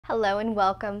Hello and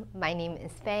welcome. My name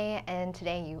is Faye, and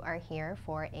today you are here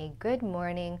for a good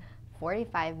morning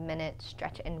 45-minute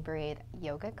stretch and breathe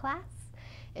yoga class.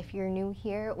 If you're new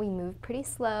here, we move pretty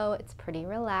slow. It's pretty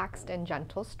relaxed and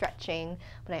gentle stretching,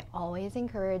 but I always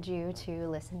encourage you to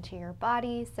listen to your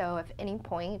body. So if at any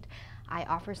point I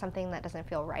offer something that doesn't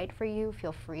feel right for you,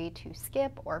 feel free to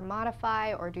skip or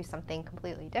modify or do something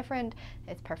completely different.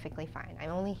 It's perfectly fine. I'm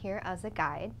only here as a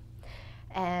guide.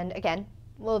 And again,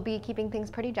 we'll be keeping things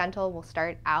pretty gentle. We'll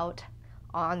start out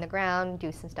on the ground,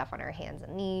 do some stuff on our hands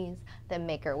and knees, then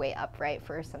make our way upright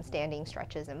for some standing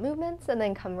stretches and movements, and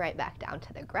then come right back down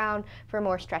to the ground for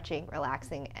more stretching,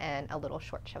 relaxing, and a little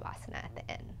short shavasana at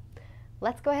the end.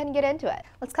 Let's go ahead and get into it.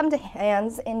 Let's come to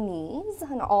hands and knees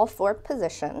in all four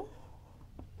position.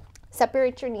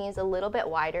 Separate your knees a little bit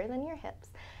wider than your hips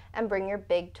and bring your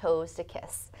big toes to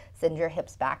kiss. Send your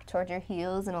hips back toward your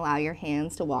heels and allow your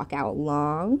hands to walk out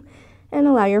long and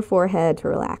allow your forehead to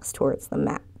relax towards the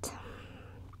mat.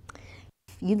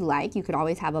 If you'd like, you could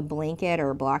always have a blanket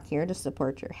or a block here to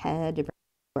support your head, to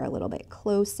bring it a little bit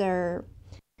closer.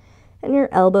 And your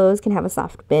elbows can have a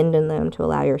soft bend in them to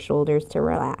allow your shoulders to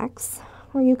relax.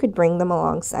 Or you could bring them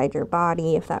alongside your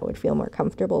body if that would feel more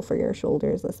comfortable for your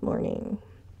shoulders this morning.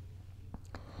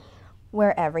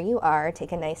 Wherever you are,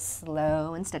 take a nice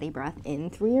slow and steady breath in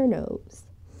through your nose.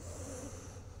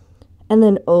 And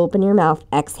then open your mouth,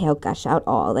 exhale, gush out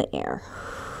all the air.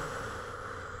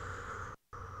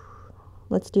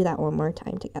 Let's do that one more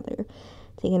time together.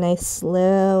 Take a nice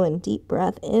slow and deep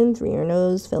breath in through your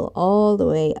nose, fill all the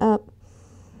way up.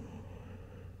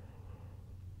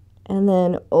 And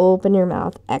then open your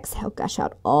mouth, exhale, gush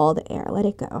out all the air, let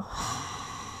it go.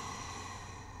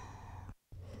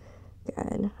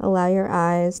 Good. Allow your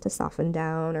eyes to soften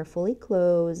down or fully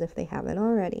close if they haven't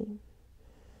already.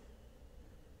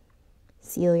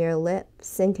 Seal your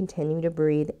lips and continue to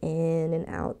breathe in and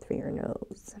out through your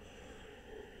nose.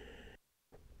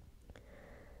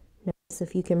 Notice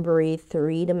if you can breathe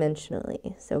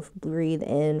three-dimensionally. So breathe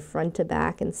in front to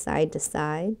back and side to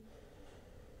side.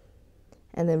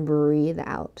 And then breathe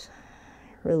out.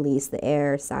 Release the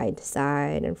air side to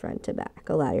side and front to back.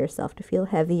 Allow yourself to feel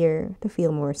heavier, to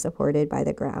feel more supported by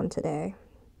the ground today.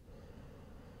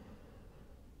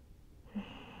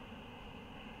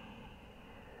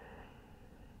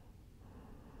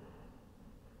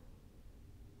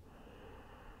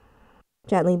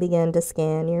 Gently begin to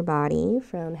scan your body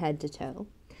from head to toe,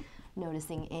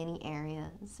 noticing any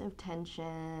areas of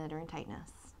tension or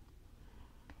tightness.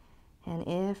 And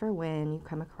if or when you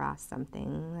come across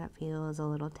something that feels a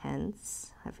little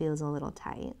tense, that feels a little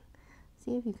tight,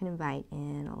 see if you can invite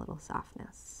in a little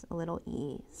softness, a little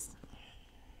ease.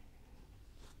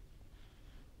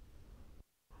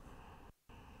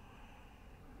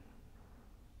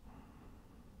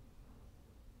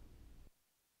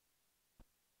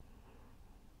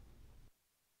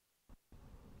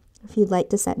 If you'd like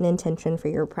to set an intention for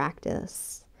your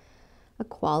practice, a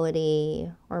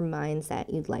quality or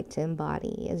mindset you'd like to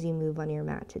embody as you move on your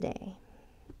mat today,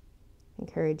 I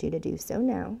encourage you to do so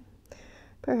now.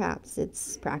 Perhaps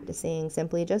it's practicing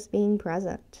simply just being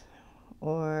present,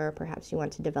 or perhaps you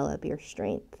want to develop your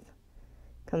strength,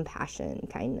 compassion,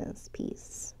 kindness,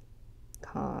 peace,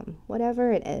 calm,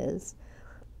 whatever it is.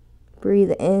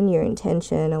 Breathe in your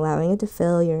intention, allowing it to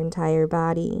fill your entire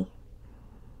body.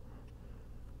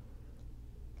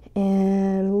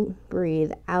 And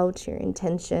breathe out your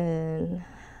intention,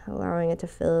 allowing it to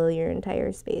fill your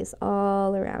entire space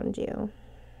all around you.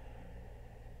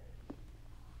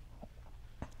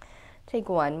 Take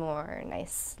one more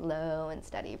nice, slow and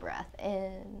steady breath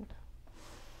in.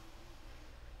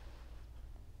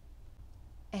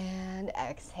 And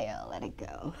exhale, let it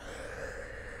go.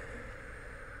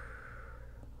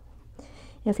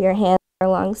 If your hands are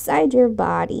alongside your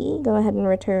body, go ahead and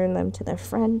return them to the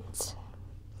front.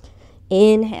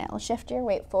 Inhale, shift your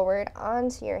weight forward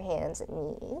onto your hands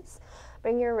and knees.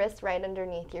 Bring your wrists right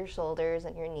underneath your shoulders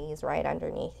and your knees right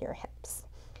underneath your hips.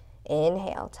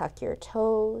 Inhale, tuck your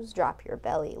toes, drop your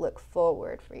belly, look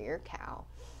forward for your cow.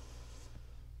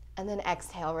 And then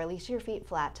exhale, release your feet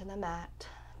flat to the mat.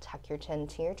 Tuck your chin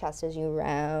to your chest as you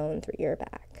round through your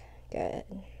back. Good.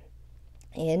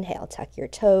 Inhale, tuck your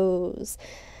toes.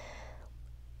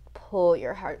 Pull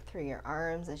your heart through your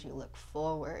arms as you look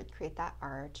forward. Create that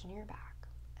arch in your back.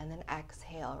 And then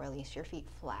exhale, release your feet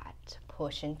flat.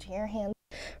 Push into your hands.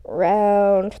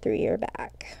 Round through your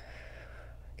back.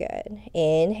 Good.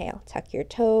 Inhale, tuck your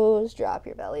toes. Drop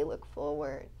your belly, look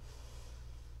forward.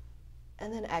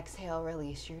 And then exhale,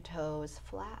 release your toes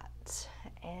flat.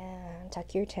 And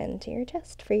tuck your chin to your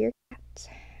chest for your cat.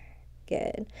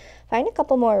 Good. Find a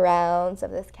couple more rounds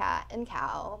of this cat and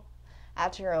cow.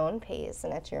 at your own pace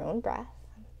and at your own breath.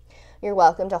 You're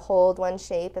welcome to hold one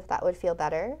shape if that would feel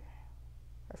better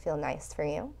or feel nice for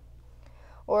you.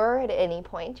 Or at any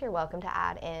point, you're welcome to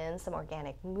add in some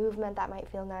organic movement that might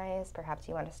feel nice. Perhaps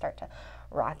you want to start to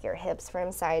rock your hips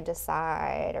from side to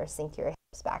side or sink your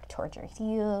hips back towards your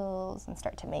heels and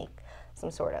start to make some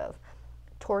sort of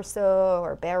torso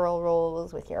or barrel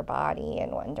rolls with your body in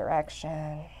one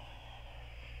direction.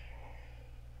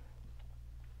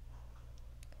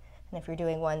 And if you're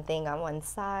doing one thing on one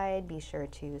side, be sure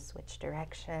to switch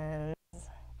directions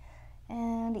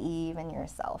and even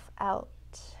yourself out.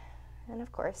 And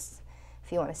of course,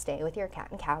 if you want to stay with your cat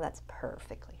and cow, that's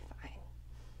perfectly fine.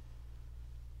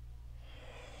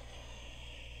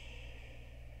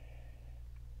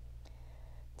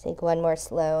 Take one more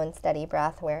slow and steady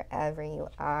breath wherever you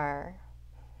are.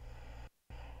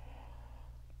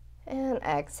 And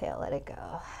exhale, let it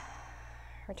go.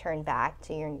 Return back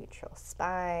to your neutral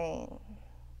spine.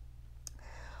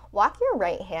 Walk your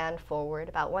right hand forward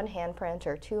about 1 handprint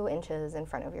or 2 inches in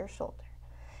front of your shoulder.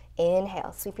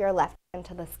 Inhale, sweep your left hand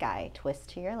to the sky, twist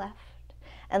to your left.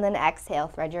 And then exhale,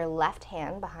 thread your left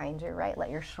hand behind your right. Let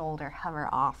your shoulder hover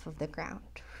off of the ground.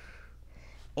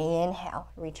 Inhale,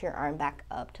 reach your arm back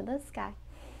up to the sky.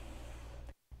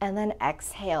 And then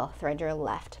exhale, thread your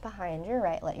left behind your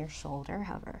right. Let your shoulder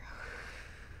hover.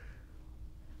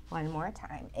 One more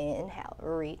time. Inhale,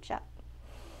 reach up.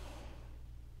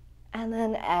 And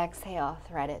then exhale,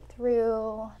 thread it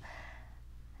through.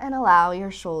 And allow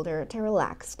your shoulder to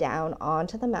relax down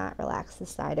onto the mat. Relax the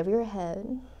side of your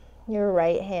head. Your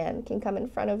right hand can come in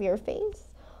front of your face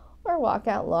or walk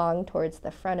out long towards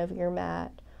the front of your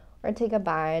mat, or take a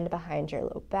bind behind your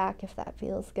low back if that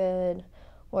feels good.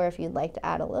 Or if you'd like to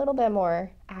add a little bit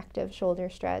more active shoulder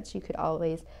stretch, you could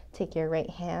always take your right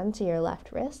hand to your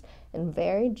left wrist and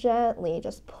very gently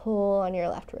just pull on your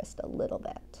left wrist a little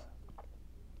bit.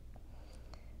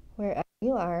 Wherever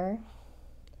you are,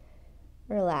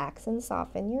 relax and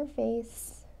soften your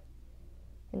face.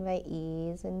 Invite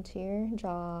ease into your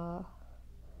jaw,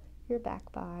 your back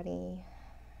body.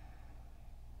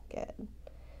 Good.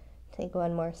 Take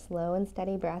one more slow and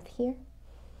steady breath here.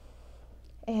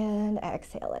 And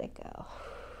exhale, let it go.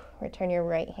 Return your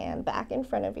right hand back in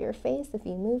front of your face if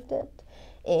you moved it.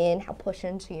 Inhale, push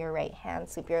into your right hand,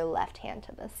 sweep your left hand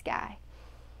to the sky.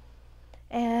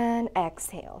 And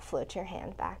exhale, float your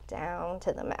hand back down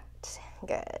to the mat.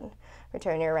 Good.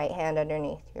 Return your right hand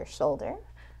underneath your shoulder.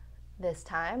 This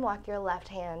time, walk your left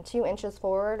hand 2 inches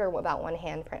forward or about 1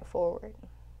 handprint forward.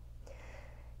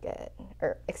 Good.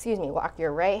 Walk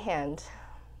your right hand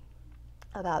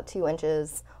about 2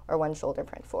 inches or 1 shoulder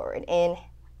print forward.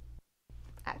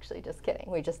 Actually, just kidding.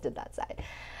 We just did that side.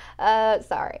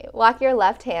 Sorry. Walk your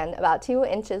left hand about 2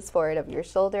 inches forward of your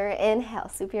shoulder. Inhale,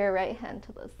 sweep your right hand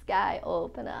to the sky,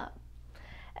 open up.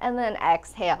 And then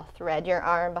exhale, thread your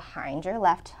arm behind your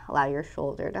left. Allow your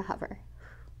shoulder to hover.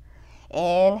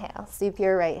 Inhale, sweep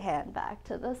your right hand back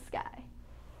to the sky.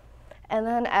 And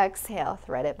then exhale,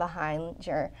 thread it behind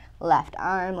your left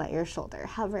arm. Let your shoulder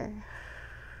hover.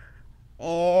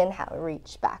 Inhale,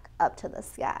 reach back up to the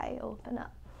sky, open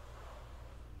up.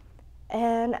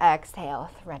 And exhale,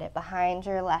 thread it behind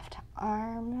your left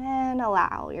arm and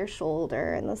allow your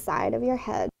shoulder and the side of your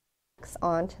head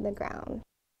onto the ground.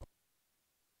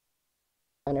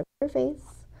 Front of your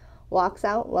face, walks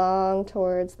out long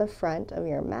towards the front of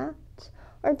your mat,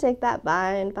 or take that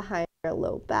bind behind your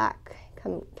low back.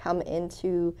 Come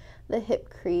into the hip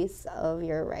crease of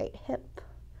your right hip.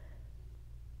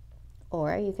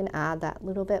 Or you can add that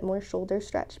little bit more shoulder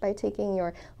stretch by taking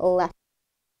your left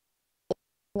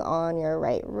on your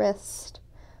right wrist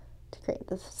to create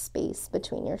the space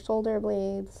between your shoulder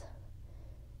blades.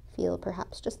 Feel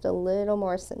perhaps just a little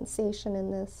more sensation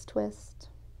in this twist.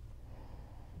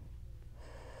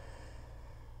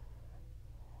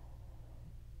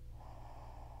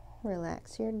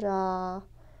 Relax your jaw,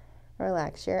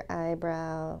 relax your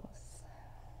eyebrows.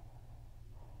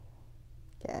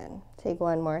 Good. Take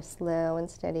one more slow and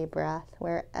steady breath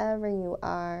wherever you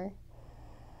are.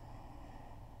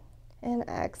 And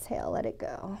exhale, let it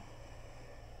go.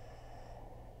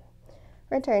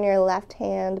 Return your left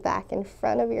hand back in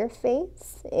front of your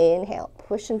face. Inhale,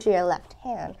 push into your left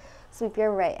hand. Sweep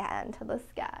your right hand to the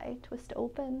sky. Twist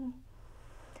open.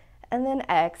 And then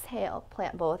exhale,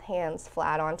 plant both hands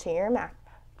flat onto your mat.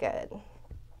 Good.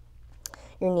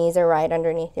 Your knees are right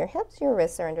underneath your hips. Your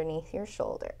wrists are underneath your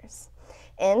shoulders.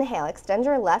 Inhale, extend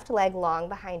your left leg long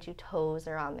behind you. Toes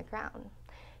are on the ground.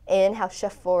 Inhale,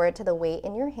 shift forward to the weight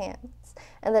in your hands.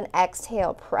 And then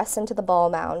exhale, press into the ball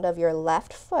mound of your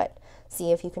left foot.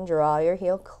 See if you can draw your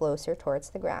heel closer towards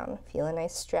the ground. Feel a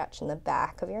nice stretch in the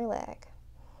back of your leg.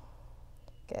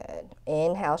 Good.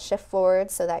 Inhale, shift forward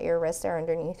so that your wrists are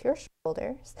underneath your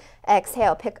shoulders.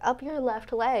 Exhale, pick up your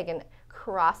left leg and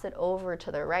cross it over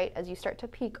to the right as you start to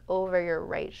peek over your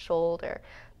right shoulder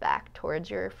back towards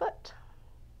your foot.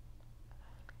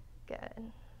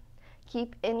 Good.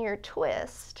 Keep in your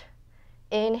twist.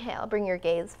 Inhale, bring your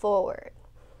gaze forward.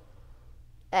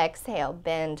 Exhale,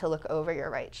 bend to look over your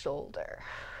right shoulder.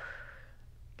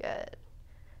 Good.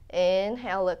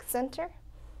 Inhale, look center.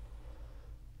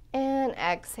 And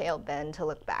exhale, bend to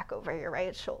look back over your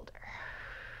right shoulder.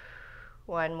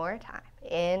 One more time.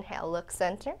 Inhale, look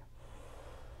center.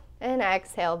 And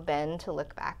exhale, bend to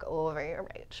look back over your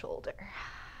right shoulder.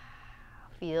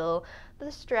 Feel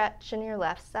the stretch in your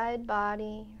left side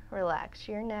body. Relax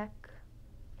your neck.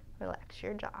 Relax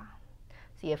your jaw.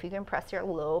 See if you can press your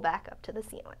low back up to the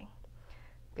ceiling.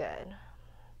 Good.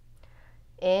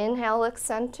 Inhale, look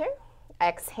center.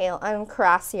 Exhale,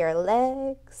 uncross your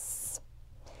legs.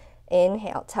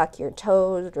 Inhale, tuck your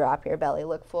toes, drop your belly,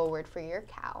 look forward for your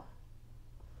cow.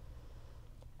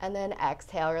 And then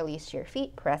exhale, release your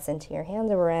feet, press into your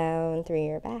hands around through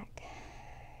your back.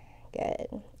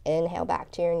 Good. Inhale,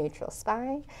 back to your neutral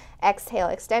spine. Exhale,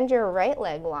 extend your right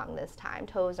leg long this time,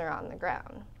 toes are on the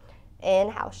ground.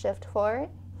 Inhale, shift forward.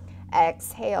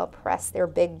 Exhale, press your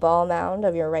big ball mound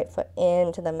of your right foot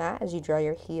into the mat as you draw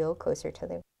your heel closer to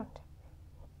the ground.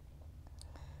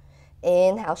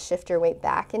 Inhale, shift your weight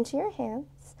back into your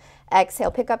hands. Exhale,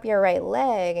 pick up your right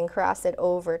leg and cross it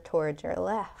over towards your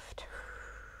left.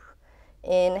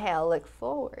 Inhale, look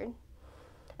forward.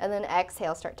 And then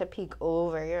exhale, start to peek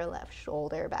over your left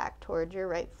shoulder back towards your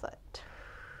right foot.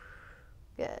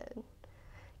 Good.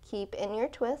 Keep in your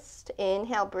twist.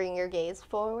 Inhale, bring your gaze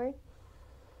forward.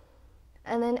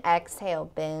 And then exhale,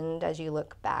 bend as you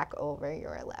look back over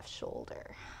your left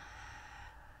shoulder.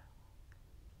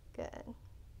 Good.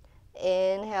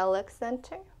 Inhale, look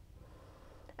center.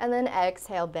 And then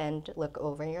exhale, bend, look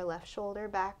over your left shoulder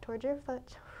back towards your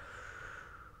foot.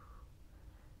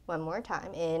 One more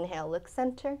time. Inhale, look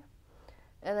center.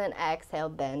 And then exhale,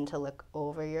 bend to look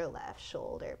over your left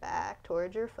shoulder back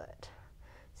towards your foot.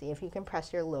 See if you can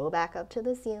press your low back up to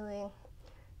the ceiling.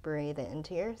 Breathe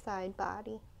into your side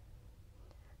body.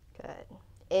 Good.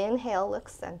 Inhale, look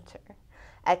center.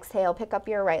 Exhale, pick up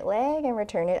your right leg and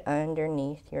return it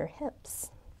underneath your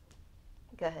hips.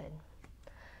 Good.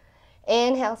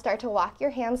 Inhale, start to walk your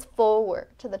hands forward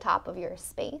to the top of your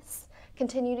space.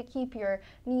 Continue to keep your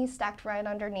knees stacked right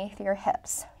underneath your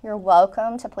hips. You're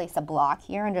welcome to place a block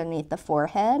here underneath the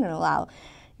forehead and allow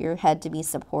your head to be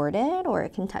supported, or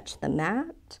it can touch the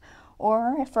mat.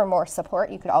 Or for more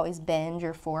support, you could always bend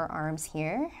your forearms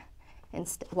here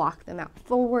and walk them out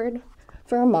forward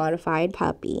for a modified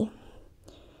puppy.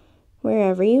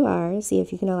 Wherever you are, see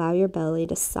if you can allow your belly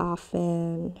to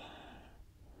soften.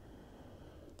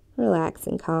 Relax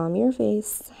and calm your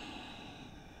face.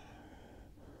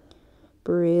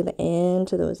 Breathe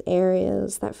into those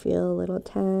areas that feel a little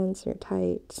tense or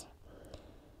tight.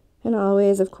 And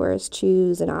always, of course,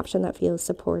 choose an option that feels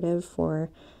supportive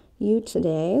for you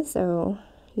today. So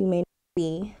you may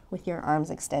be with your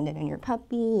arms extended in your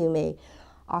puppy. You may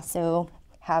also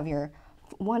have your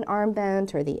one arm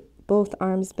bent or both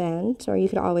arms bent, or you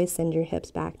could always send your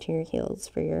hips back to your heels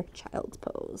for your child's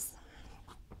pose.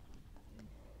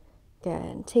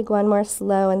 Good. Take one more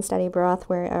slow and steady breath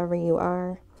wherever you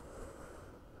are.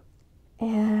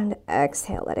 And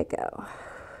exhale, let it go.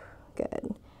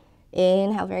 Good.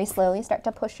 Inhale very slowly. Start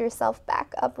to push yourself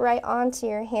back upright onto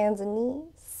your hands and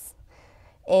knees.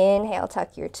 Inhale,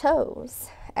 tuck your toes.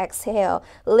 Exhale,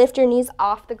 lift your knees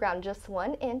off the ground just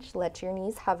 1 inch. Let your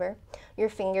knees hover. Your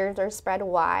fingers are spread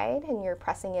wide and you're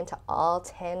pressing into all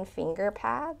 10 finger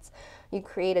pads. You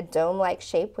create a dome-like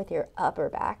shape with your upper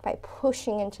back by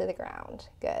pushing into the ground.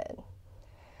 Good.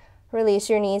 Release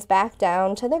your knees back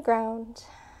down to the ground.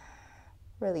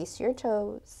 Release your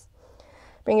toes.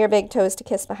 Bring your big toes to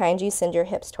kiss behind you. Send your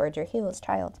hips towards your heels,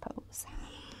 child's pose.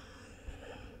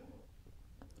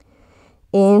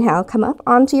 Inhale, come up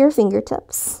onto your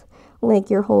fingertips like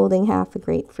you're holding half a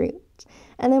grapefruit.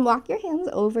 And then walk your hands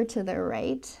over to the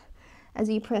right as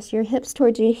you press your hips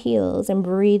towards your heels and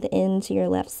breathe into your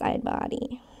left side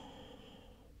body.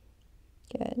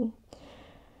 Good.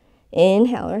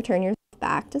 Inhale, return yourself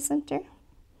back to center.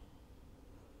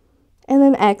 And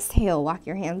then exhale, walk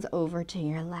your hands over to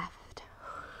your left.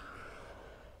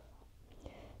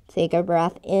 Take a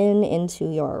breath in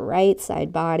into your right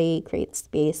side body. Create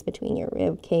space between your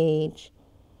rib cage.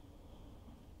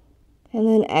 And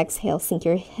then exhale, sink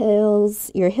your hips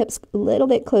a little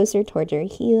bit closer towards your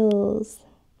heels.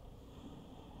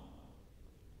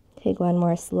 Take one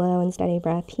more slow and steady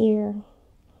breath here.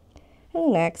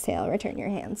 And exhale, return your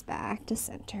hands back to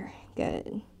center.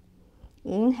 Good.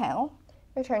 Inhale,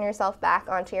 return yourself back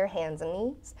onto your hands and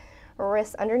knees.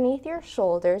 Wrists underneath your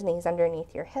shoulders, knees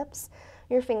underneath your hips.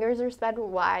 Your fingers are spread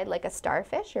wide like a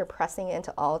starfish. You're pressing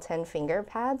into all 10 finger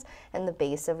pads and the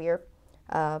base of your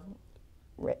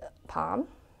palm.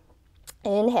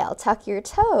 Inhale, tuck your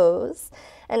toes.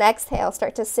 And exhale,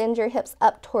 start to send your hips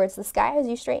up towards the sky as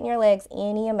you straighten your legs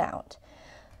any amount.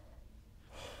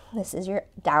 This is your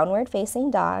downward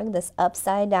facing dog, this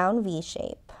upside down V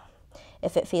shape.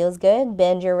 If it feels good,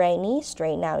 bend your right knee,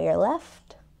 straighten out your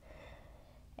left.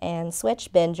 And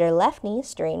switch, bend your left knee,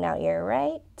 straighten out your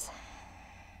right.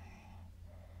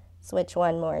 Switch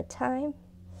one more time.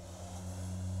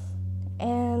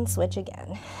 And switch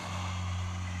again.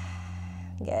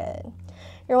 Good.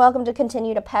 You're welcome to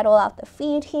continue to pedal out the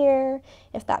feet here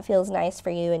if that feels nice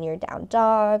for you in your down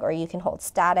dog, or you can hold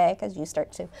static as you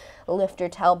start to lift your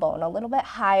tailbone a little bit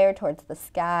higher towards the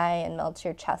sky and melt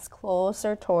your chest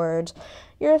closer towards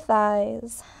your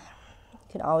thighs. You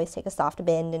can always take a soft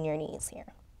bend in your knees here.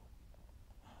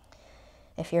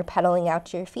 If you're pedaling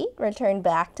out your feet, return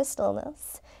back to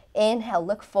stillness. Inhale,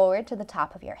 look forward to the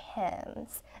top of your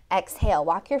hands. Exhale,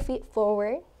 walk your feet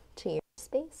forward to your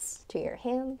space, to your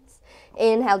hands.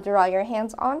 Inhale, draw your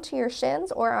hands onto your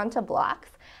shins or onto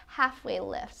blocks. Halfway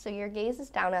lift, so your gaze is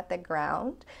down at the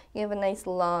ground. You have a nice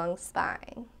long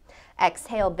spine.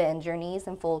 Exhale, bend your knees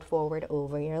and fold forward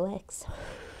over your legs.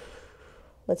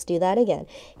 Let's do that again.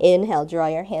 Inhale, draw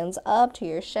your hands up to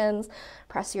your shins.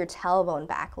 Press your tailbone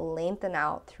back, lengthen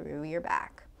out through your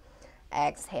back.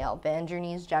 Exhale, bend your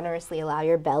knees generously. Allow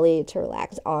your belly to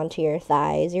relax onto your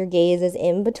thighs. Your gaze is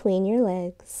in between your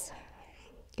legs.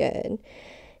 Good.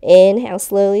 Inhale,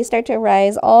 slowly start to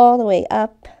rise all the way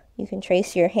up. You can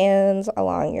trace your hands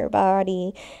along your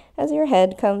body as your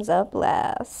head comes up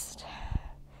last.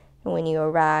 And when you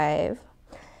arrive,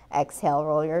 exhale,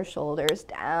 roll your shoulders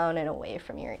down and away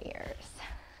from your ears.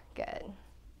 Good.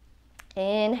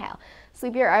 Inhale,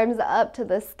 sweep your arms up to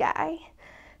the sky.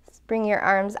 Bring your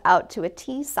arms out to a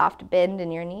T, soft bend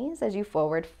in your knees as you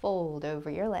forward fold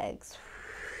over your legs.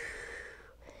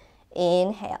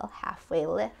 Inhale, halfway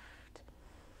lift.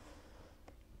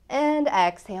 And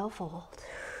exhale, fold.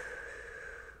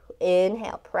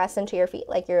 Inhale, press into your feet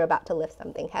like you're about to lift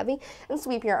something heavy and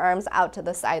sweep your arms out to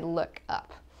the side, look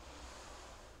up.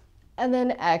 And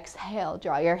then exhale,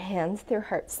 draw your hands through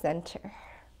heart center.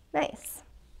 Nice.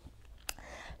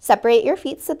 Separate your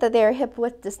feet so that they are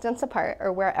hip-width distance apart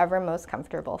or wherever most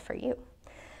comfortable for you.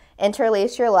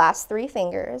 Interlace your last 3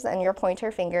 fingers and your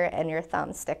pointer finger and your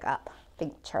thumb stick up.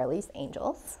 Big Charlie's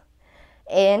Angels.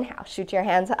 Inhale, shoot your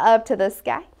hands up to the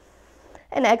sky.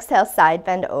 And exhale, side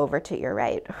bend over to your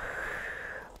right.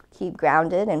 Keep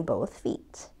grounded in both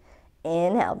feet.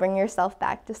 Inhale, bring yourself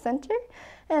back to center.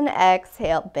 And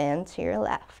exhale, bend to your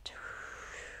left.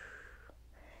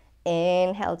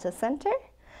 Inhale to center.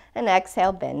 And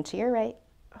exhale, bend to your right.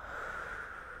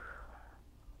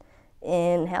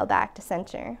 Inhale, back to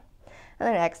center. And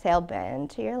then exhale, bend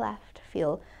to your left.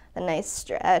 Feel the nice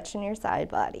stretch in your side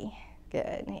body.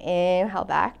 Good. Inhale,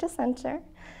 back to center.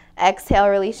 Exhale,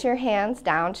 release your hands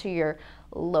down to your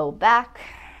low back.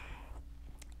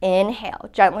 Inhale,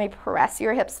 gently press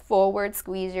your hips forward,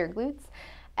 squeeze your glutes.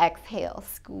 Exhale,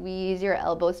 squeeze your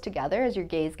elbows together as your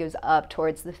gaze goes up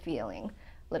towards the ceiling.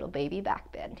 Little baby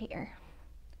back bend here.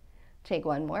 Take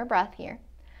one more breath here.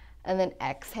 And then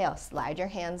exhale, slide your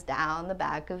hands down the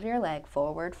back of your leg,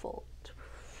 forward fold.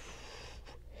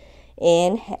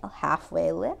 Inhale,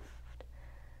 halfway lift.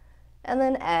 And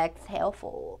then exhale,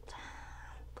 fold.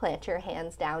 Plant your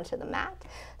hands down to the mat.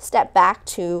 Step back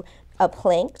to a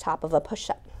plank, top of a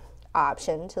push-up.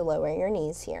 Option to lower your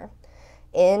knees here.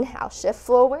 Inhale, shift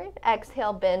forward.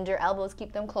 Exhale, bend your elbows.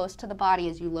 Keep them close to the body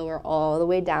as you lower all the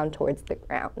way down towards the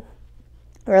ground.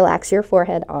 Relax your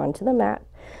forehead onto the mat.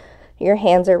 Your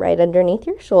hands are right underneath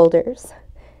your shoulders.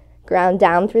 Ground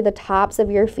down through the tops of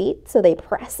your feet so they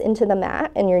press into the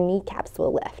mat and your kneecaps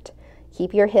will lift.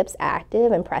 Keep your hips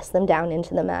active and press them down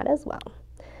into the mat as well.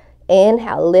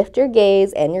 Inhale, lift your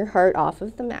gaze and your heart off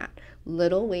of the mat.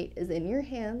 Little weight is in your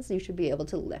hands. You should be able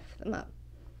to lift them up.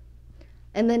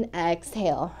 And then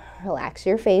exhale, relax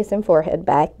your face and forehead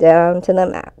back down to the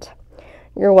mat.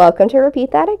 You're welcome to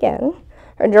repeat that again.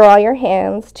 Or draw your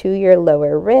hands to your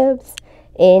lower ribs.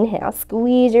 Inhale,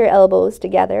 squeeze your elbows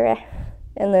together.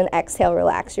 And then exhale,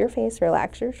 relax your face,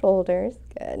 relax your shoulders.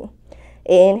 Good.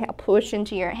 Inhale, push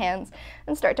into your hands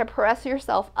and start to press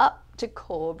yourself up to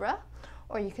cobra.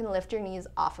 Or you can lift your knees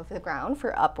off of the ground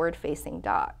for upward facing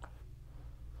dog.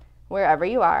 Wherever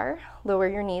you are, lower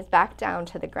your knees back down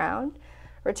to the ground.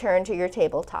 Return to your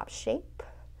tabletop shape.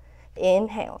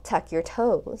 Inhale, tuck your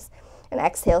toes. And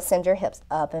exhale, send your hips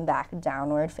up and back,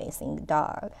 downward facing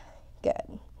dog.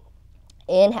 Good.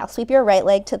 Inhale, sweep your right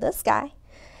leg to the sky.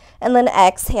 And then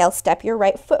exhale, step your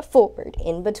right foot forward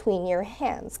in between your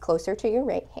hands, closer to your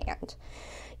right hand.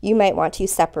 You might want to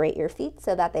separate your feet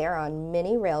so that they are on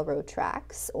mini railroad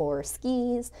tracks or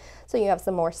skis, so you have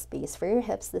some more space for your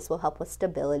hips. This will help with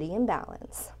stability and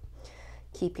balance.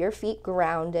 Keep your feet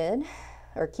grounded,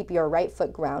 or keep your right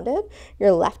foot grounded.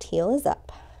 Your left heel is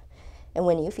up. And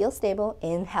when you feel stable,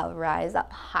 inhale, rise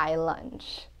up, high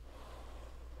lunge.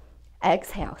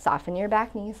 Exhale, soften your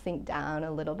back knee, sink down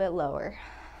a little bit lower.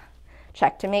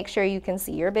 Check to make sure you can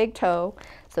see your big toe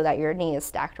so that your knee is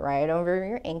stacked right over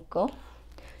your ankle.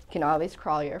 You can always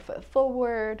crawl your foot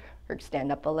forward or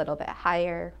stand up a little bit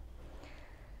higher.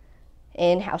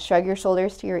 Inhale, shrug your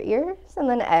shoulders to your ears, and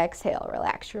then exhale,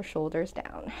 relax your shoulders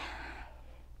down.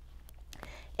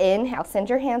 Inhale, send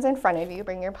your hands in front of you,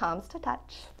 bring your palms to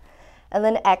touch. And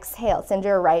then exhale, send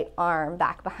your right arm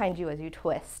back behind you as you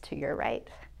twist to your right.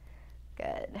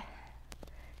 Good.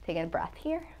 Take a breath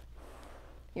here.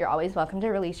 You're always welcome to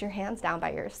release your hands down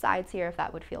by your sides here if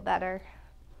that would feel better.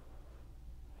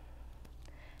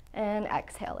 And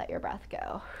exhale, let your breath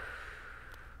go.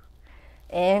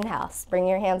 Inhale, bring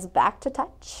your hands back to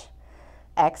touch.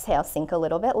 Exhale, sink a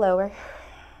little bit lower.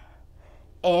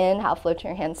 Inhale, float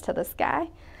your hands to the sky.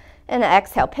 And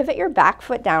exhale, pivot your back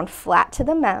foot down flat to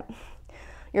the mat.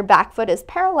 Your back foot is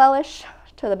parallelish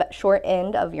to the short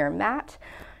end of your mat.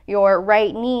 Your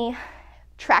right knee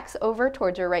tracks over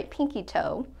towards your right pinky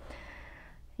toe.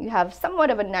 You have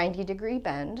somewhat of a 90-degree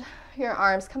bend. Your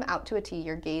arms come out to a T.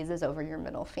 Your gaze is over your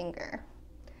middle finger.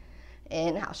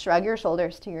 Inhale, shrug your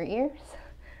shoulders to your ears.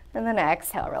 And then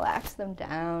exhale, relax them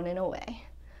down and away.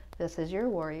 This is your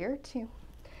warrior two.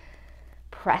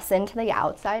 Press into the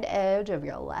outside edge of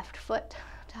your left foot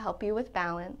to help you with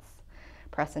balance.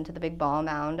 Press into the big ball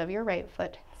mound of your right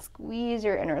foot. Squeeze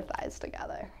your inner thighs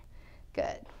together.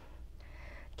 Good.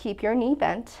 Keep your knee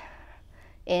bent.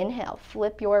 Inhale,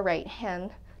 flip your right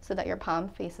hand so that your palm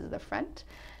faces the front,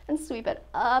 and sweep it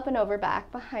up and over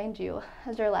back behind you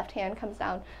as your left hand comes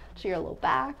down to your low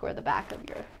back or the back of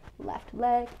your left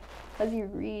leg as you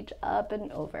reach up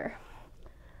and over.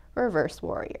 Reverse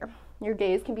warrior. Your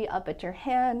gaze can be up at your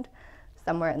hand,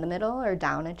 somewhere in the middle, or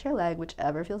down at your leg,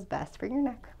 whichever feels best for your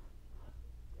neck.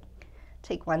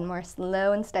 Take one more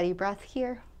slow and steady breath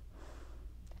here.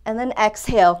 And then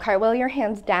exhale, cartwheel your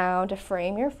hands down to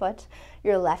frame your foot.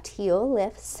 Your left heel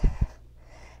lifts.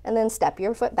 And then step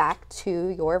your foot back to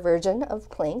your version of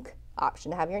plank. Option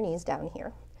to have your knees down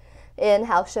here.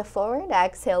 Inhale, shift forward.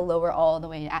 Exhale, lower all the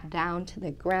way down to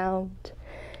the ground.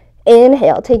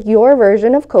 Inhale, take your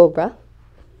version of cobra.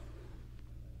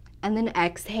 And then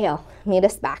exhale, meet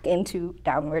us back into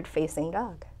downward facing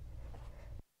dog.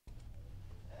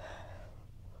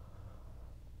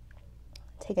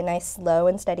 Take a nice slow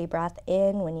and steady breath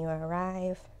in when you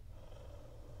arrive.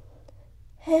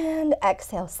 And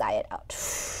exhale, sigh it out.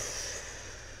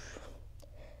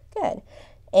 Good.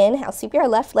 Inhale, sweep your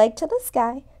left leg to the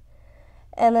sky.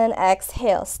 And then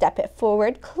exhale, step it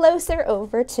forward, closer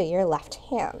over to your left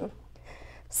hand.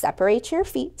 Separate your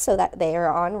feet so that they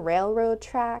are on railroad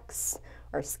tracks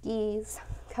or skis.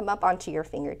 Come up onto your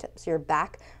fingertips. Your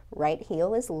back right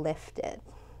heel is lifted.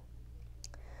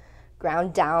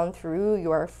 Ground down through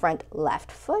your front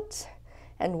left foot.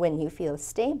 And when you feel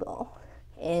stable,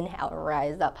 inhale,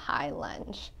 rise up, high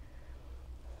lunge.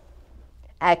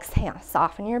 Exhale,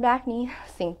 soften your back knee,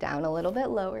 sink down a little bit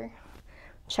lower.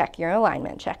 Check your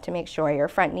alignment. Check to make sure your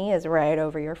front knee is right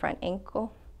over your front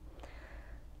ankle.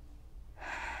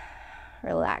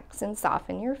 Relax and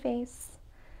soften your face.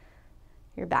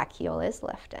 Your back heel is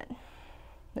lifted.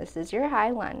 This is your high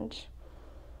lunge.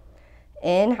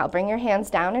 Inhale, bring your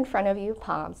hands down in front of you,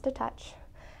 palms to touch.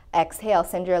 Exhale,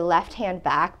 send your left hand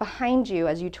back behind you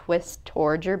as you twist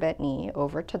towards your bent knee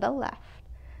over to the left.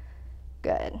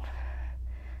 Good.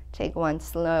 Take one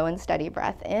slow and steady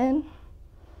breath in.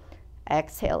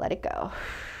 Exhale, let it go.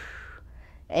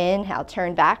 Inhale,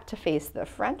 turn back to face the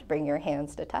front. Bring your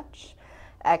hands to touch.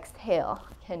 Exhale,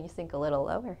 can you sink a little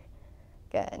lower?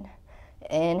 Good.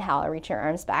 Inhale, reach your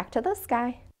arms back to the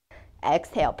sky.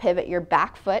 Exhale, pivot your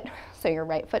back foot, so your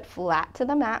right foot flat to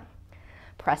the mat.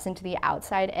 Press into the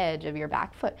outside edge of your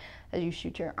back foot as you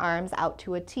shoot your arms out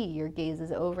to a T. Your gaze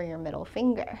is over your middle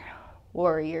finger.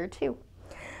 Warrior two.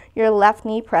 Your left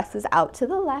knee presses out to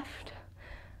the left.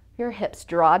 Your hips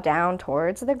draw down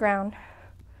towards the ground.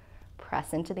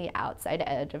 Press into the outside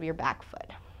edge of your back foot.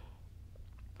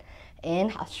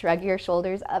 Inhale, shrug your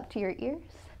shoulders up to your ears.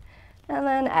 And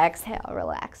then exhale,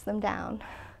 relax them down.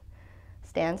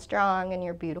 Stand strong in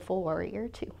your beautiful warrior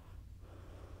two.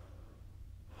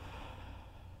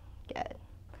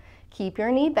 keep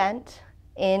your knee bent.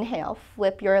 Inhale,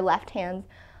 flip your left hand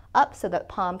up so that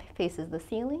palm faces the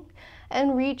ceiling,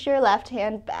 and reach your left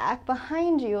hand back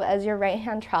behind you as your right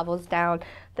hand travels down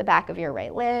the back of your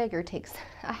right leg or takes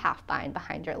a half bind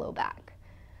behind your low back.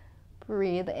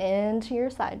 Breathe into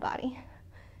your side body.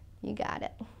 You got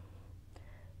it.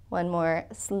 One more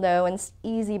slow and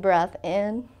easy breath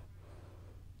in.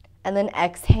 And then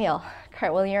exhale,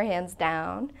 cartwheel your hands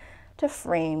down to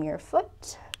frame your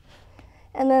foot.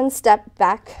 And then step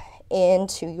back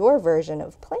into your version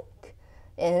of plank.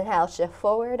 Inhale, shift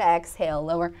forward. Exhale,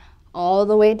 lower all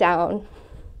the way down.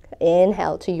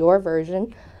 Inhale to your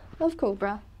version of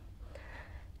cobra.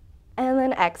 And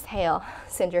then exhale,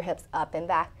 send your hips up and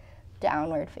back,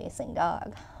 downward facing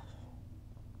dog.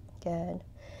 Good.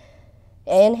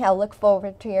 Inhale, look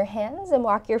forward to your hands and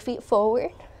walk your feet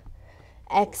forward.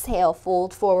 Exhale,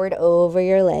 fold forward over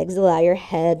your legs. Allow your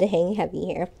head to hang heavy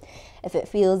here. If it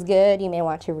feels good, you may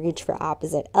want to reach for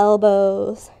opposite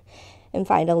elbows and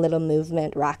find a little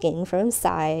movement rocking from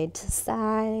side to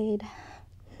side.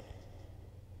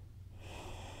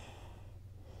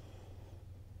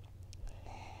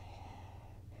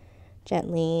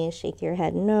 Gently shake your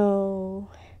head no.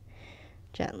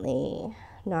 Gently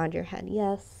nod your head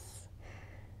yes.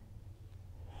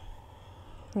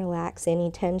 Relax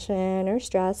any tension or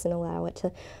stress and allow it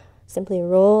to simply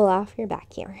roll off your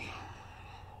back here.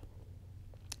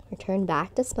 Return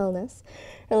back to stillness.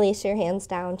 Release your hands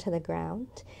down to the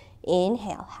ground.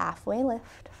 Inhale, halfway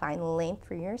lift. Find length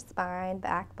for your spine,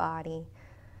 back body.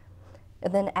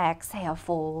 And then exhale,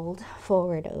 fold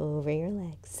forward over your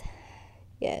legs.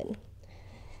 Good.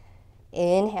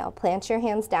 Inhale, plant your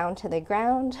hands down to the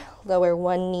ground. Lower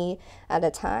one knee at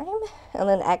a time. And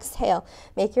then exhale,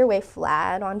 make your way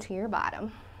flat onto your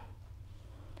bottom.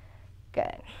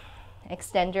 Good.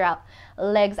 Extend your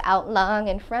legs out long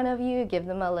in front of you. Give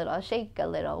them a little shake, a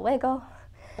little wiggle.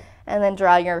 And then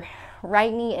draw your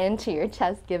right knee into your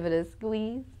chest. Give it a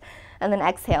squeeze. And then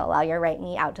exhale, allow your right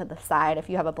knee out to the side. If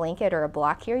you have a blanket or a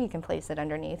block here, you can place it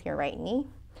underneath your right knee.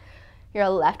 Your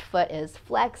left foot is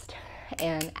flexed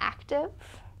and active.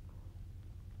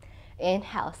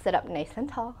 Inhale, sit up nice and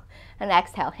tall. And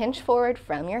exhale, hinge forward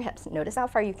from your hips. Notice how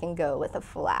far you can go with a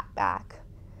flat back.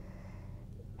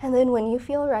 And then when you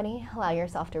feel ready, allow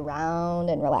yourself to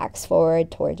round and relax forward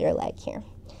toward your leg here.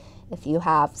 If you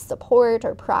have support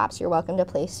or props, you're welcome to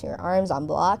place your arms on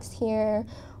blocks here,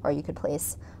 or you could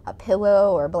place a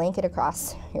pillow or a blanket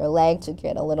across your leg to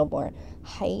get a little more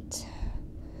height.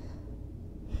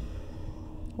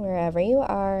 Wherever you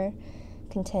are,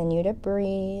 continue to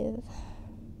breathe.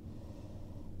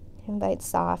 Invite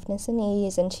softness and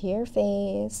ease into your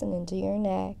face and into your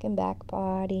neck and back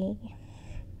body.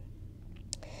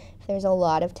 If there's a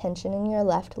lot of tension in your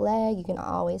left leg, you can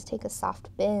always take a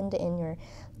soft bend in your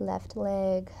left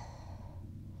leg.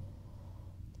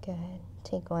 Good.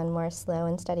 Take one more slow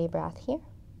and steady breath here.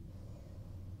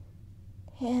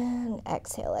 And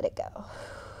exhale, let it go.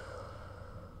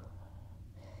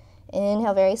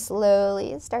 Inhale very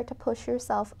slowly. Start to push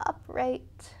yourself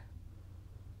upright.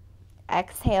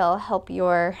 Exhale, help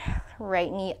your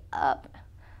right knee up.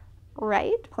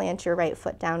 Right, plant your right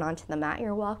foot down onto the mat.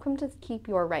 You're welcome to keep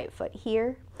your right foot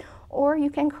here, or you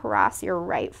can cross your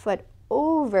right foot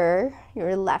over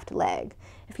your left leg.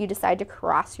 If you decide to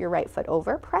cross your right foot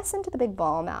over, press into the big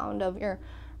ball mound of your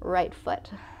right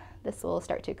foot. This will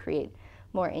start to create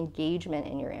more engagement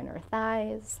in your inner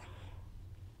thighs.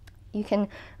 You can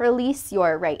release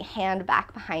your right hand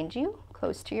back behind you,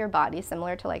 close to your body,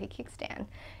 similar to like a kickstand.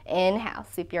 Inhale,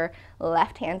 sweep your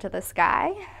left hand to the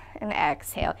sky, and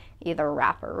exhale, either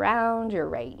wrap around your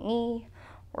right knee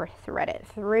or thread it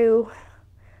through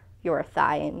your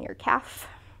thigh and your calf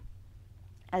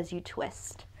as you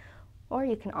twist. Or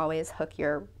you can always hook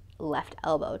your left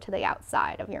elbow to the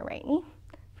outside of your right knee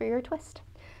for your twist.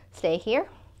 Stay here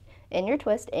in your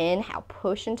twist. Inhale,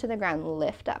 push into the ground,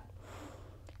 lift up.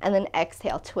 And then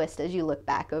exhale, twist as you look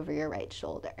back over your right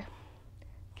shoulder.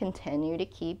 Continue to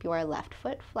keep your left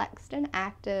foot flexed and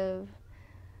active.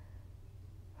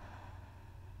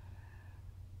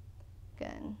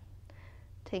 Good.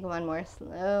 Take one more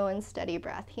slow and steady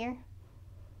breath here.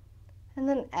 And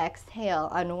then exhale,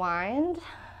 unwind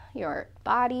your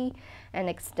body and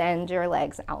extend your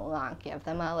legs out long. Give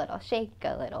them a little shake,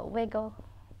 a little wiggle.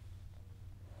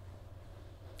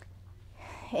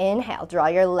 Inhale, draw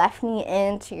your left knee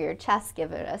into your chest,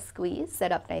 give it a squeeze,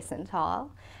 sit up nice and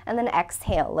tall. And then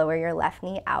exhale, lower your left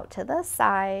knee out to the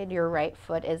side. Your right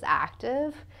foot is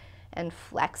active and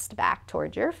flexed back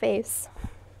towards your face.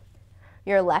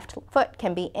 Your left foot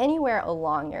can be anywhere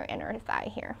along your inner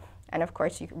thigh here. And of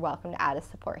course, you're welcome to add a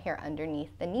support here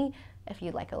underneath the knee if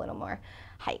you'd like a little more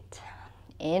height.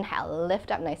 Inhale,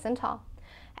 lift up nice and tall.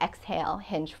 Exhale,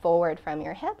 hinge forward from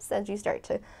your hips as you start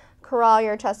to crawl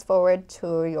your chest forward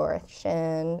to your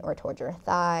shin or towards your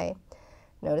thigh.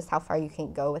 Notice how far you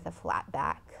can go with a flat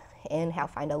back. Inhale,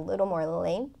 find a little more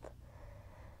length.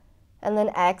 And then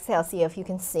exhale, see if you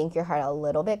can sink your heart a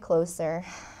little bit closer.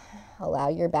 Allow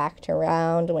your back to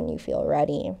round when you feel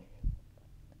ready.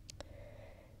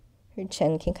 Your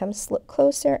chin can come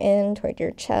closer in toward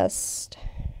your chest.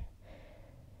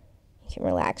 You can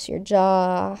relax your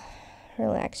jaw,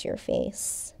 relax your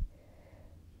face.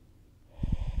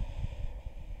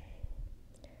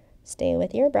 Stay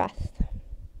with your breath.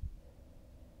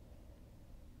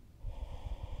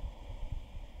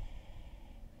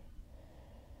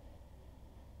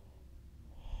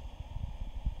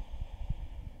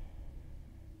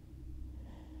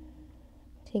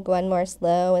 Take one more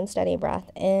slow and steady breath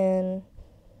in.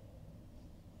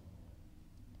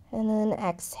 And then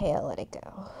exhale, let it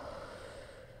go.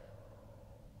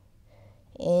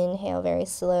 Inhale very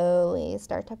slowly,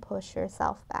 start to push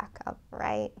yourself back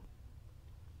upright.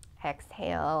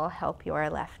 Exhale, help your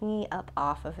left knee up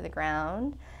off of the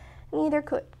ground. And either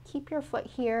keep your foot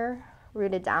here,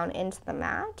 rooted down into the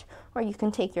mat, or you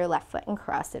can take your left foot and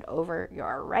cross it over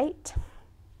your right.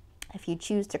 If you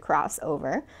choose to cross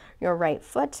over your right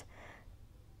foot,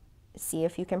 see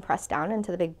if you can press down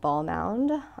into the big ball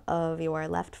mound of your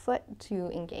left foot to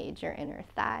engage your inner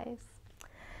thighs.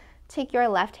 Take your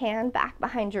left hand back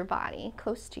behind your body,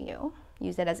 close to you.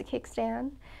 Use it as a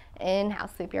kickstand. Inhale,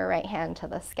 sweep your right hand to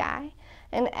the sky.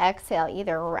 And exhale,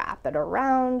 either wrap it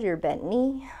around your bent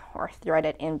knee or thread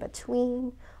it in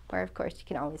between. Or of course, you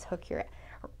can always hook your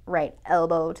right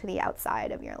elbow to the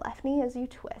outside of your left knee as you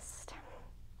twist.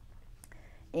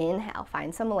 Inhale,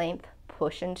 find some length,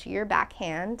 push into your back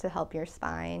hand to help your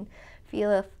spine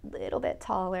feel a little bit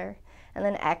taller. And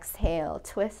then exhale,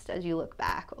 twist as you look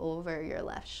back over your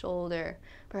left shoulder.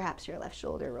 Perhaps your left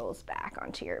shoulder rolls back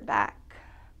onto your back.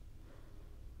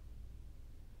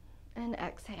 And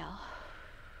exhale,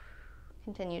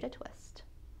 continue to twist.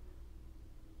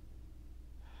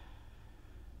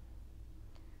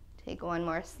 Take one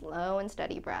more slow and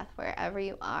steady breath wherever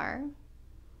you are.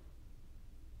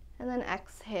 And then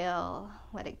exhale,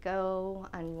 let it go,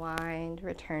 unwind,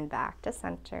 return back to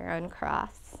center,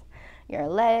 uncross your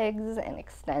legs and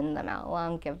extend them out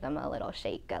long. Give them a little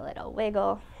shake, a little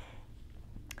wiggle.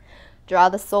 Draw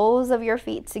the soles of your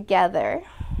feet together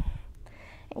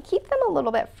and keep them a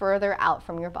little bit further out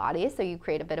from your body so you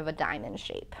create a bit of a diamond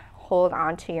shape. Hold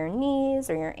on to your knees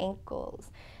or your ankles.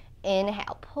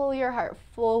 Inhale, pull your heart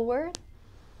forward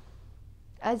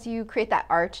as you create that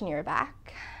arch in your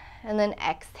back. And then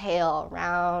exhale,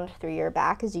 round through your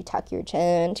back as you tuck your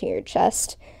chin to your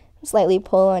chest. Slightly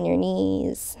pull on your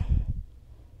knees.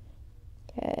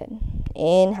 Good.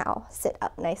 Inhale, sit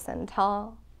up nice and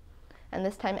tall. And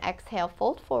this time exhale,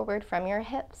 fold forward from your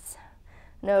hips.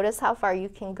 Notice how far you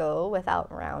can go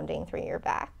without rounding through your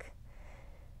back.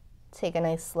 Take a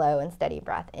nice slow and steady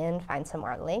breath in, find some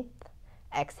more length.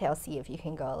 Exhale, see if you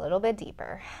can go a little bit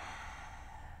deeper.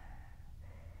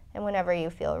 And whenever you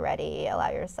feel ready,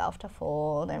 allow yourself to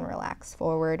fold and relax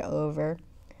forward over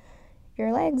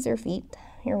your legs or feet.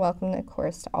 You're welcome, of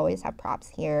course, to always have props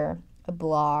here, a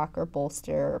block or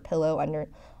bolster or pillow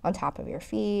on top of your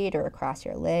feet or across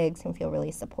your legs can feel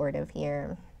really supportive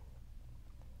here.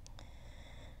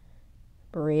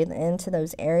 Breathe into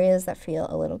those areas that feel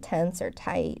a little tense or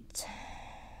tight.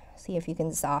 See if you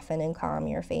can soften and calm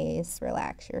your face,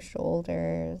 relax your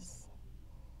shoulders.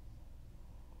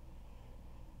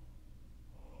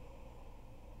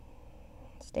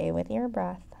 Stay with your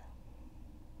breath.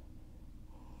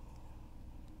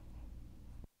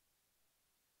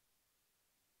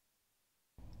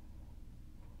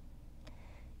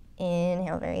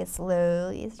 Inhale very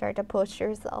slowly. Start to push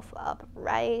yourself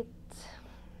upright.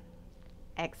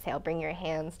 Exhale, bring your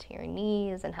hands to your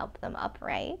knees and help them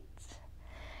upright.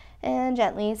 And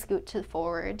gently scoot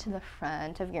forward to the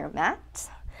front of your mat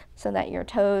so that your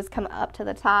toes come up to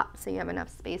the top so you have enough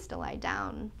space to lie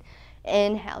down.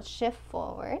 Inhale, shift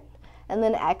forward, and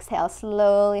then exhale,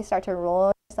 slowly start to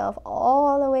roll yourself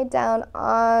all the way down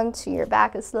onto your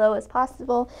back as slow as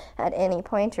possible. At any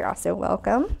point, you're also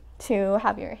welcome to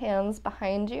have your hands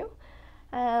behind you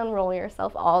and roll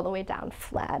yourself all the way down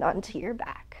flat onto your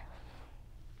back.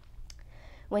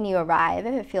 When you arrive,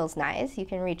 if it feels nice, you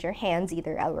can reach your hands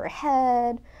either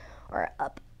overhead or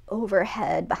up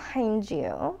overhead behind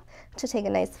you to take a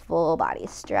nice full body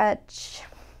stretch.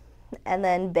 And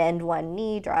then bend one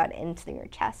knee, draw it into your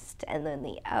chest, and then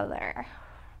the other.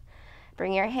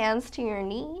 Bring your hands to your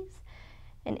knees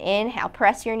And inhale,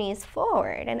 press your knees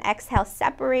forward. And exhale,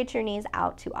 separate your knees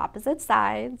out to opposite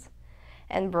sides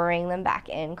and bring them back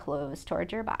in close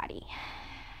towards your body.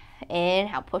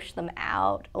 Inhale, push them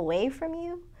out away from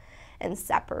you and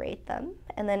separate them.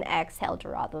 And then exhale,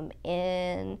 draw them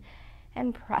in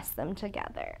and press them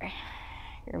together.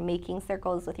 You're making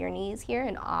circles with your knees here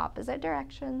in opposite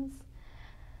directions.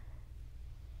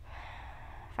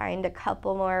 Find a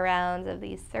couple more rounds of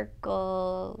these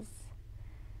circles.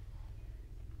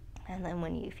 And then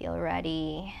when you feel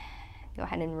ready, go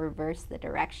ahead and reverse the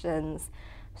directions.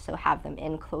 So have them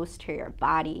in close to your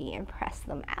body and press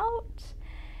them out.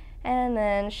 And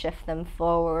then shift them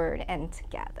forward and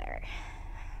together.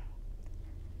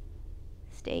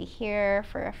 Stay here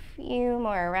for a few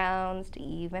more rounds to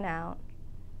even out.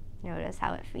 Notice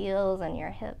how it feels on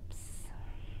your hips.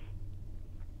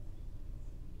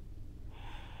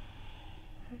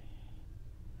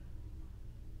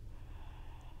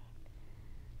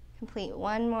 Complete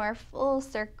one more full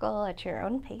circle at your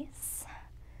own pace.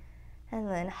 And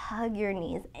then hug your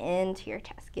knees into your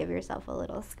chest. Give yourself a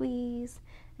little squeeze.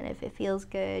 And if it feels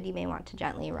good, you may want to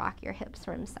gently rock your hips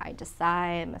from side to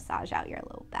side, massage out your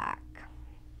low back.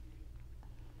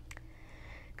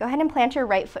 Go ahead and plant your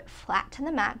right foot flat to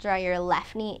the mat. Draw your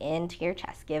left knee into your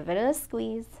chest. Give it a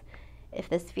squeeze. If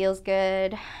this feels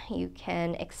good, you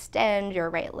can extend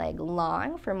your right leg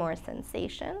long for more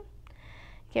sensation.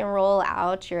 You can roll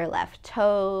out your left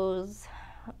toes,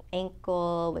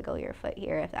 ankle, wiggle your foot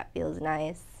here if that feels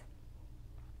nice.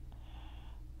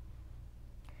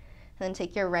 And then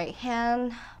take your right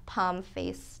hand, palm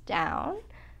face down,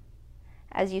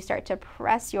 as you start to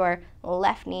press your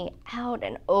left knee out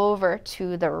and over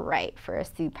to the right for a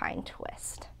supine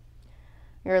twist.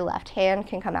 Your left hand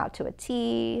can come out to a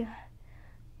T.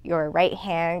 Your right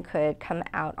hand could come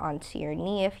out onto your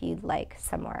knee if you'd like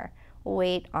some more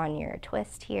weight on your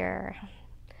twist here.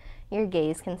 Your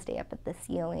gaze can stay up at the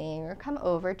ceiling or come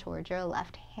over towards your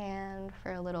left hand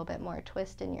for a little bit more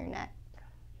twist in your neck.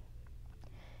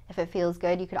 If it feels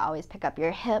good, you could always pick up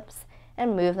your hips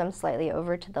and move them slightly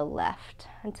over to the left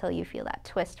until you feel that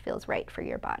twist feels right for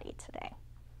your body today.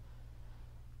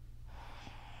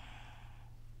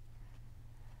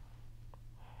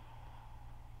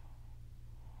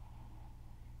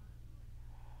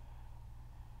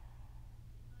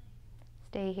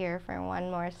 Stay here for one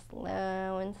more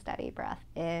slow and steady breath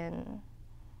in.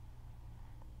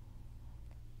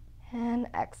 And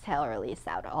exhale, release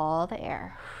out all the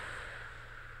air.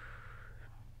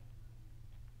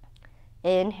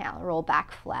 Inhale, roll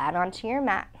back flat onto your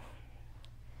mat.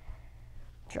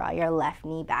 Draw your left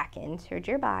knee back in towards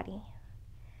your body.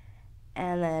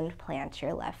 And then plant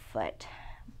your left foot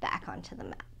back onto the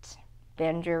mat.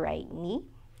 Bend your right knee.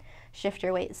 Shift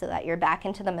your weight so that you're back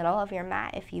into the middle of your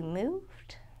mat if you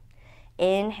moved.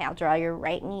 Inhale, draw your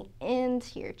right knee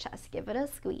into your chest. Give it a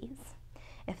squeeze.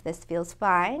 If this feels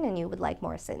fine and you would like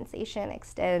more sensation,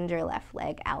 extend your left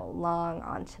leg out long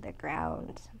onto the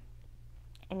ground.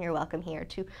 And you're welcome here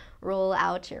to roll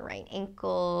out your right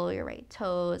ankle, your right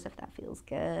toes, if that feels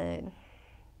good.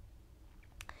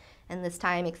 And this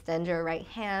time, extend your right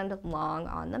hand long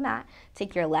on the mat.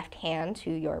 Take your left hand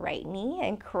to your right knee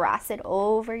and cross it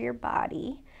over your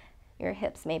body. Your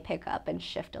hips may pick up and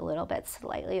shift a little bit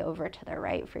slightly over to the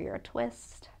right for your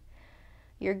twist.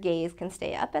 Your gaze can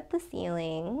stay up at the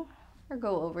ceiling or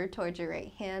go over towards your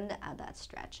right hand to add that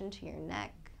stretch into your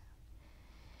neck.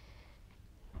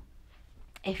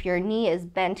 If your knee is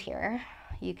bent here,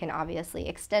 you can obviously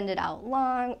extend it out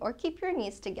long or keep your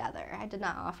knees together. I did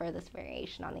not offer this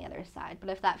variation on the other side,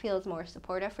 but if that feels more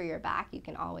supportive for your back, you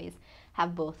can always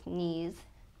have both knees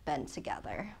bent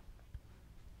together.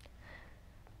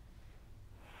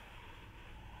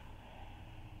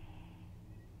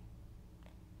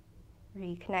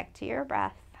 Reconnect to your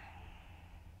breath.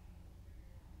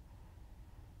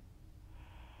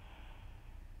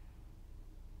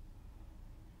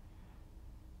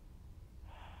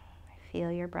 Feel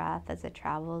your breath as it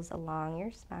travels along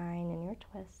your spine and your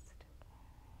twist.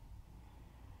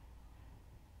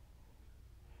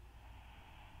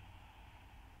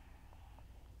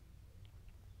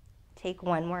 Take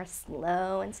one more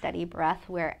slow and steady breath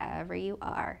wherever you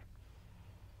are.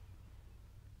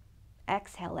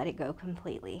 Exhale, let it go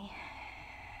completely.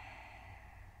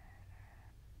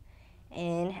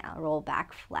 Inhale, roll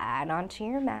back flat onto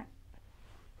your mat.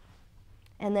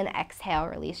 And then exhale,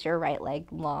 release your right leg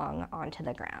long onto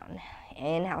the ground.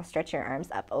 Inhale, stretch your arms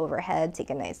up overhead.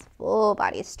 Take a nice full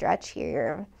body stretch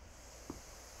here.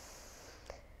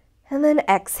 And then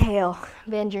exhale,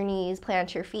 bend your knees,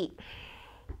 plant your feet.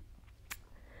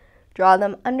 Draw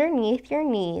them underneath your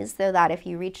knees so that if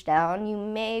you reach down, you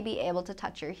may be able to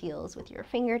touch your heels with your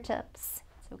fingertips.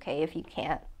 It's okay if you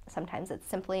can't. Sometimes it's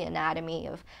simply anatomy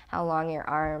of how long your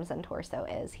arms and torso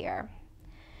is here.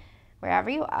 Wherever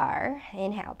you are,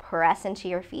 inhale, press into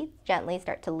your feet. Gently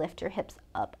start to lift your hips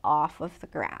up off of the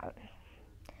ground.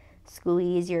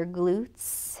 Squeeze your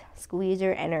glutes, squeeze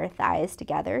your inner thighs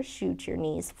together, shoot your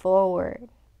knees forward.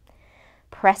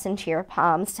 Press into your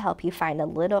palms to help you find a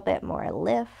little bit more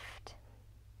lift.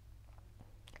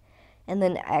 And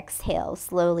then exhale,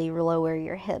 slowly lower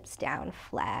your hips down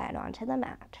flat onto the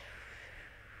mat.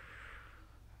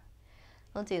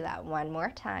 We'll do that one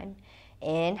more time.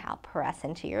 Inhale, press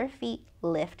into your feet,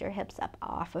 lift your hips up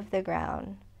off of the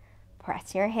ground.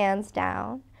 Press your hands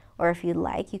down, or if you'd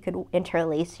like, you could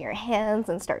interlace your hands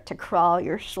and start to crawl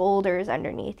your shoulders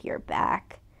underneath your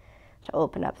back to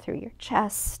open up through your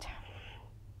chest.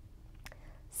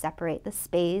 Separate the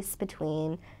space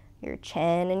between your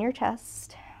chin and your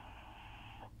chest.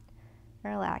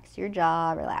 Relax your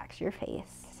jaw, relax your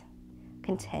face.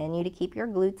 Continue to keep your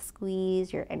glutes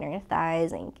squeezed, your inner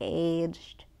thighs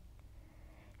engaged.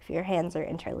 If your hands are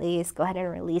interlaced, go ahead and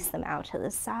release them out to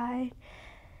the side.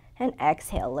 And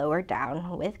exhale, lower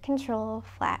down with control,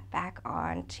 flat back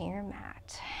onto your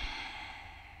mat.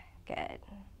 Good.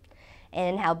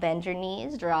 Inhale, bend your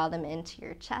knees, draw them into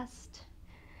your chest.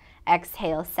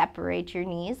 Exhale, separate your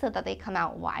knees so that they come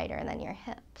out wider than your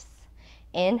hips.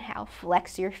 Inhale,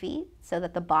 flex your feet so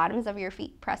that the bottoms of your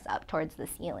feet press up towards the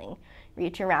ceiling.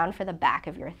 Reach around for the back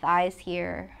of your thighs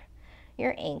here,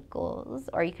 your ankles,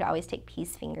 or you could always take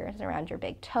peace fingers around your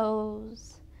big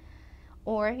toes.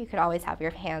 Or you could always have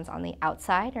your hands on the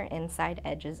outside or inside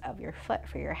edges of your foot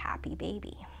for your happy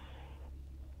baby.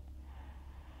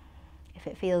 If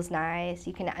it feels nice,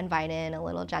 you can invite in a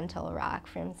little gentle rock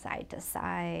from side to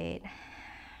side.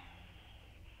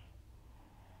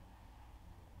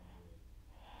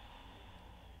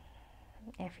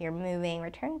 If you're moving,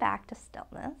 return back to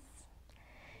stillness.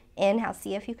 Inhale,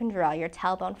 see if you can draw your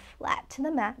tailbone flat to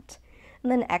the mat.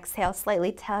 And then exhale,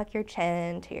 slightly tuck your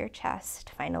chin to your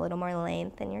chest. Find a little more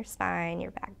length in your spine,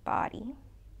 your back body.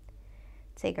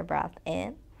 Take a breath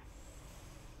in.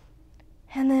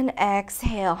 And then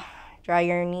exhale. Draw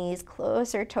your knees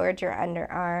closer towards your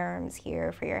underarms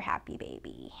here for your happy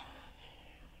baby.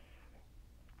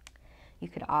 You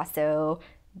could also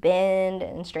bend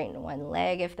and straighten one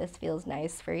leg if this feels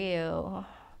nice for you,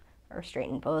 or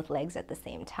straighten both legs at the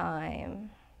same time.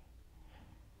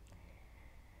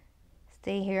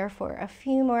 Stay here for a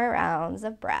few more rounds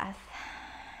of breath.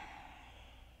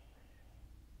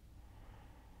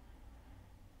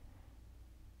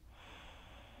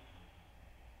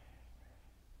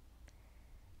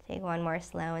 Take one more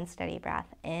slow and steady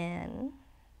breath in.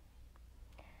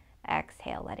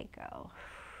 Exhale, let it go.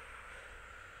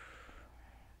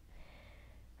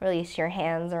 Release your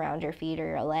hands around your feet or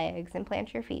your legs and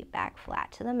plant your feet back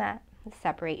flat to the mat.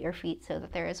 Separate your feet so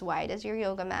that they're as wide as your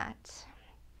yoga mat.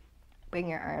 Bring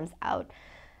your arms out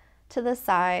to the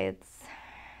sides.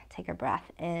 Take a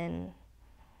breath in.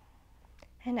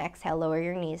 And exhale, lower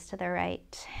your knees to the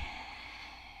right.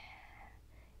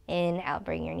 Inhale,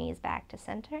 bring your knees back to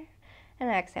center. And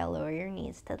exhale, lower your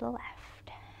knees to the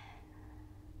left.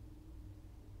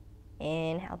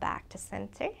 Inhale, back to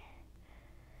center.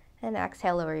 And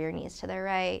exhale, lower your knees to the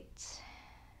right.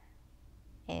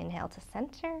 Inhale to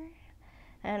center.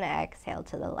 And exhale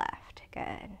to the left.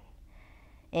 Good.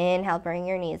 Inhale, bring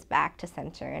your knees back to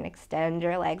center and extend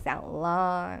your legs out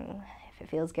long. If it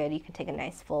feels good, you can take a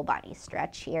nice full body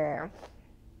stretch here.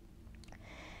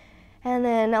 And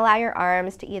then allow your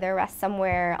arms to either rest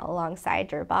somewhere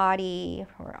alongside your body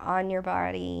or on your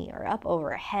body or up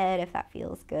overhead if that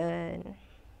feels good.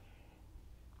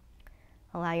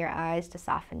 Allow your eyes to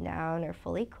soften down or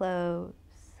fully close.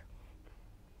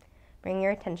 Bring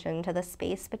your attention to the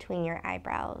space between your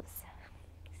eyebrows.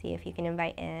 See if you can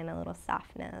invite in a little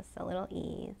softness, a little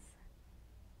ease.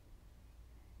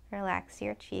 Relax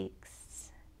your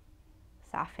cheeks.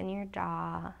 Soften your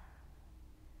jaw.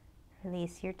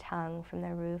 Release your tongue from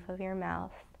the roof of your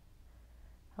mouth.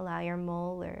 Allow your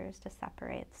molars to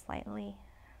separate slightly.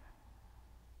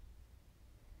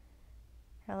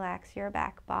 Relax your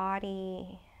back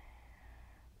body.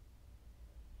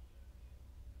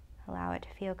 Allow it to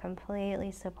feel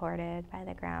completely supported by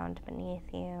the ground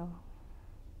beneath you.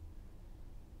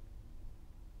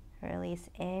 Release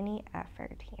any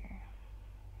effort here.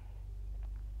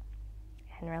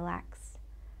 And relax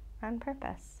on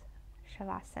purpose.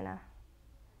 Shavasana.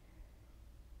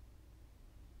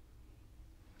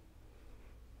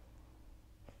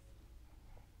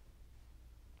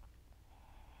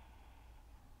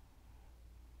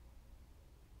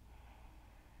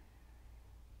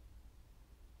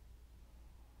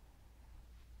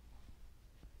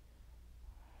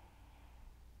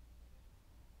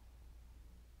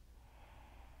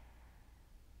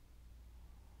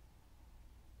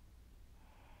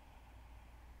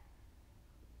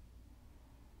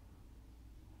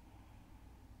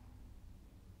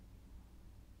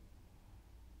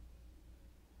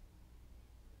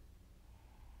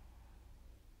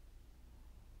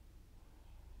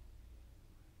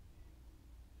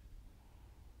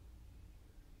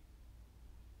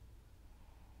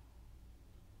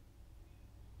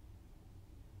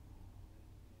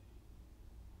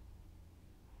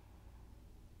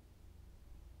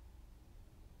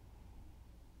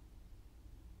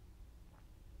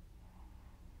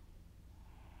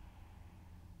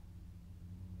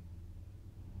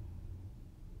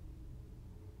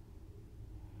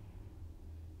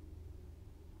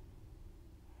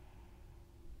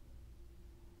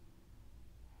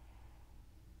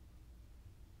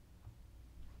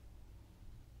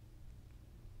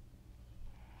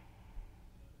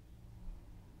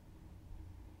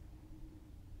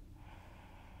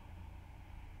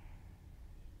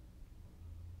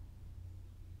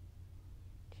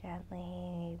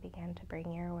 Gently begin to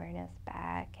bring your awareness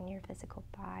back in your physical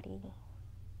body.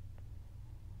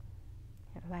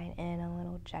 Invite in a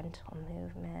little gentle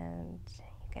movement.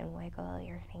 You can wiggle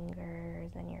your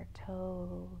fingers and your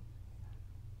toes.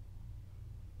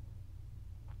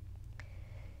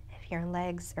 If your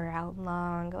legs are out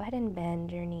long, go ahead and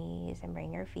bend your knees and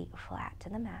bring your feet flat to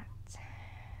the mat.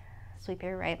 Sweep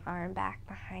your right arm back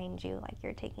behind you like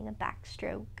you're taking a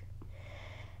backstroke.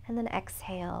 And then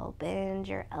exhale, bend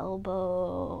your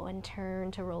elbow and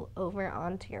turn to roll over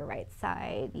onto your right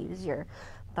side. Use your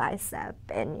bicep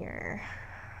and your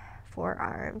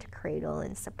forearm to cradle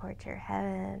and support your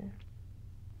head.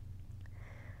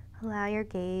 Allow your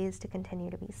gaze to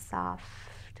continue to be soft.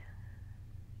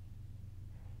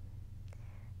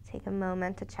 Take a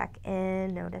moment to check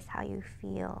in, notice how you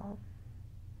feel.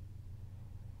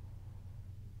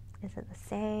 Is it the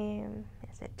same?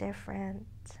 Is it different?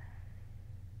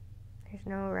 There's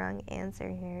no wrong answer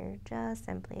here, just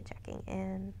simply checking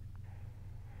in.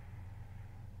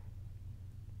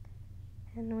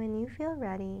 And when you feel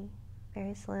ready,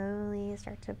 very slowly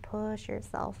start to push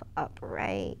yourself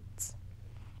upright.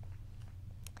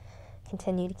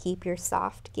 Continue to keep your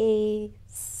soft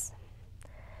gaze.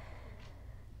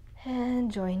 And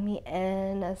join me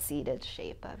in a seated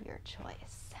shape of your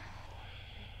choice.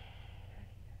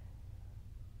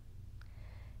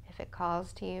 If it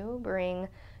calls to you, bring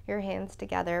your hands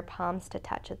together, palms to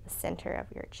touch at the center of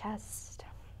your chest.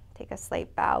 Take a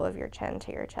slight bow of your chin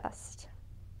to your chest.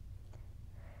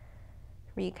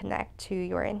 Reconnect to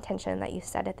your intention that you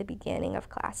set at the beginning of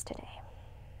class today.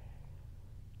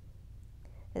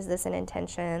 Is this an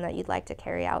intention that you'd like to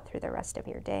carry out through the rest of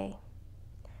your day?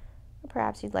 Or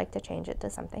perhaps you'd like to change it to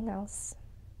something else.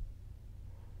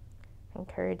 I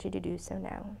encourage you to do so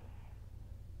now.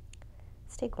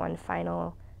 Let's take one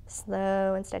final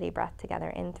slow and steady breath together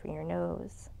in through your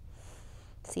nose.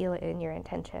 Seal it in your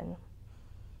intention.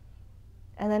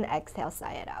 And then exhale,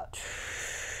 sigh it out.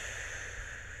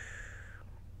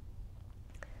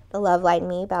 The love light in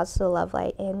me bows to the love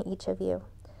light in each of you.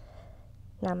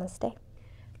 Namaste.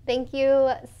 Thank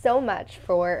you so much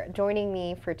for joining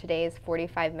me for today's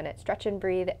 45-minute stretch and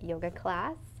breathe yoga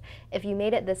class. If you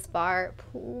made it this far,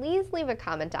 please leave a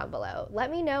comment down below. Let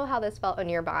me know how this felt on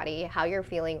your body, how you're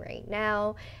feeling right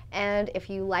now. And if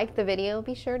you liked the video,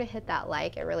 be sure to hit that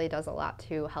like. It really does a lot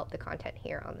to help the content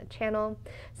here on the channel.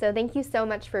 So thank you so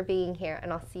much for being here,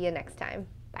 and I'll see you next time.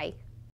 Bye.